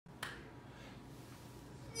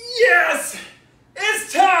Yes!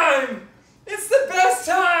 It's time! It's the best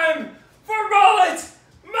time for Mullet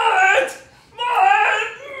Monday!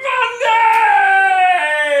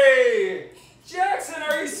 Jackson,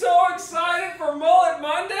 are you so excited for Mullet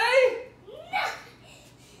Monday?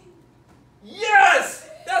 Yes!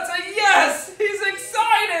 That's a yes! He's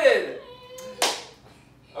excited!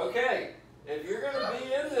 Okay, if you're going to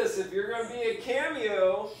be in this, if you're going to be a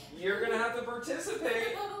cameo, you're going to have to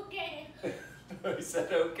participate. Okay. He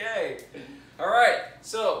said okay. Alright,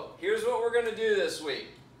 so here's what we're going to do this week.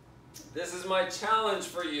 This is my challenge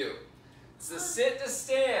for you. It's the sit to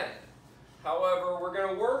stand. However, we're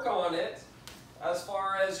going to work on it as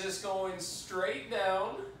far as just going straight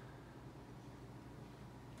down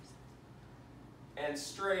and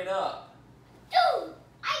straight up. Dude,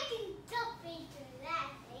 I can jump into that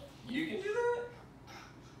thing. You can do that?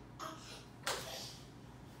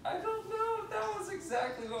 I don't know if that was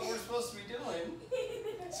exactly what we're supposed to be doing.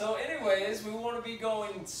 So anyways, we want to be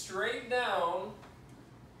going straight down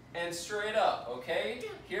and straight up, okay?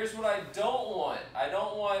 Here's what I don't want. I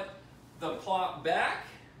don't want the plop back,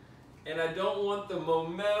 and I don't want the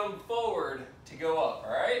momentum forward to go up,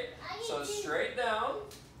 all right? So straight down,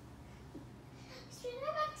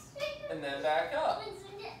 and then back up.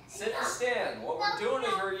 Sit and stand. What we're doing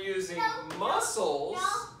is we're using muscles,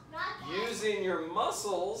 using your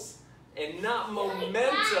muscles and not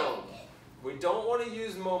momentum. We don't want to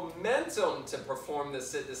use momentum to perform the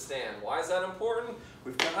sit to stand. Why is that important?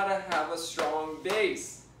 We've got to have a strong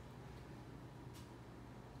base.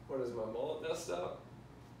 What is my mullet messed up?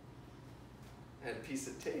 I had a piece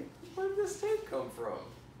of tape. Where did this tape come from?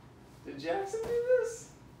 Did Jackson do this?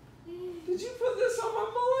 Did you put this on my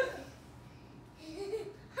mullet?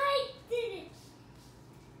 I didn't.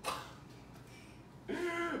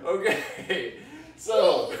 Okay,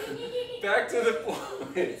 so back to the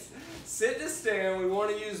points. Sit to stand, we want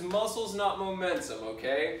to use muscles, not momentum,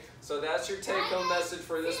 okay? So that's your take-home message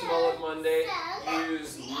for this Mullet Monday.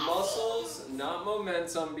 Use muscles, not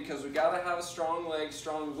momentum, because we got to have a strong leg,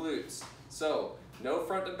 strong glutes. So, no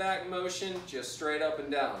front to back motion, just straight up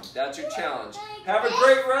and down. That's your challenge. Have a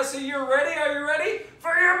great rest of your ready. Are you ready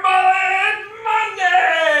for your Mullet